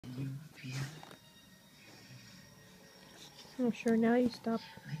I'm sure now you stop.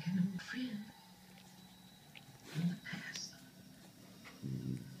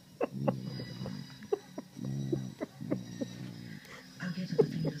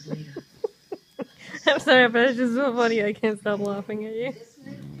 I'm sorry, but it's just so funny. I can't stop laughing at you.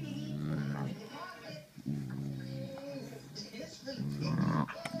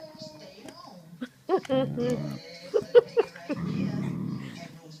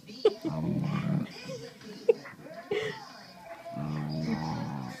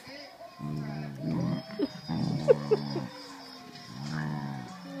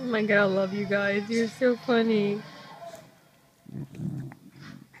 Oh my god, I love you guys. You're so funny.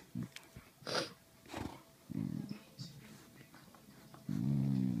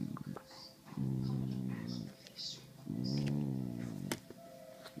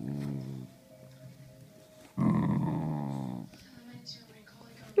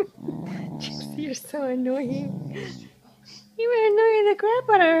 Gypsy, you're so annoying. You were annoying the crap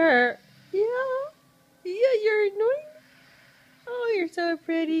out of her. Yeah, you're annoying. Oh, you're so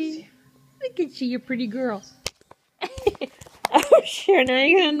pretty. Look at you, you pretty girl. Oh, sure, now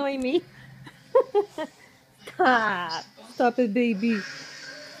you're gonna annoy me. Stop it, baby.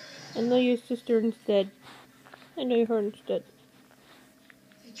 I know your sister instead. I know her instead.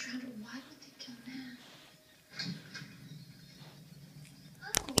 Why would they kill Nan?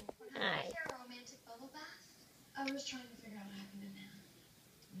 Hi. A romantic bubble bath? I was trying to figure out what happened to Nan.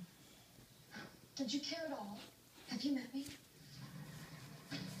 Did you care at all? Have you met me?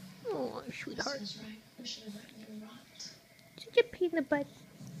 Oh, sweetheart. That's right. We should have let me rot. Such a pain in the butt.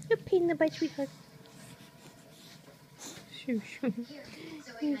 You're a pain in the butt, sweetheart. So sweet.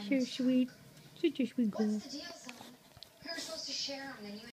 You're so sweet. Such a sweet girl. What's the deal, son? We were supposed to share them, then you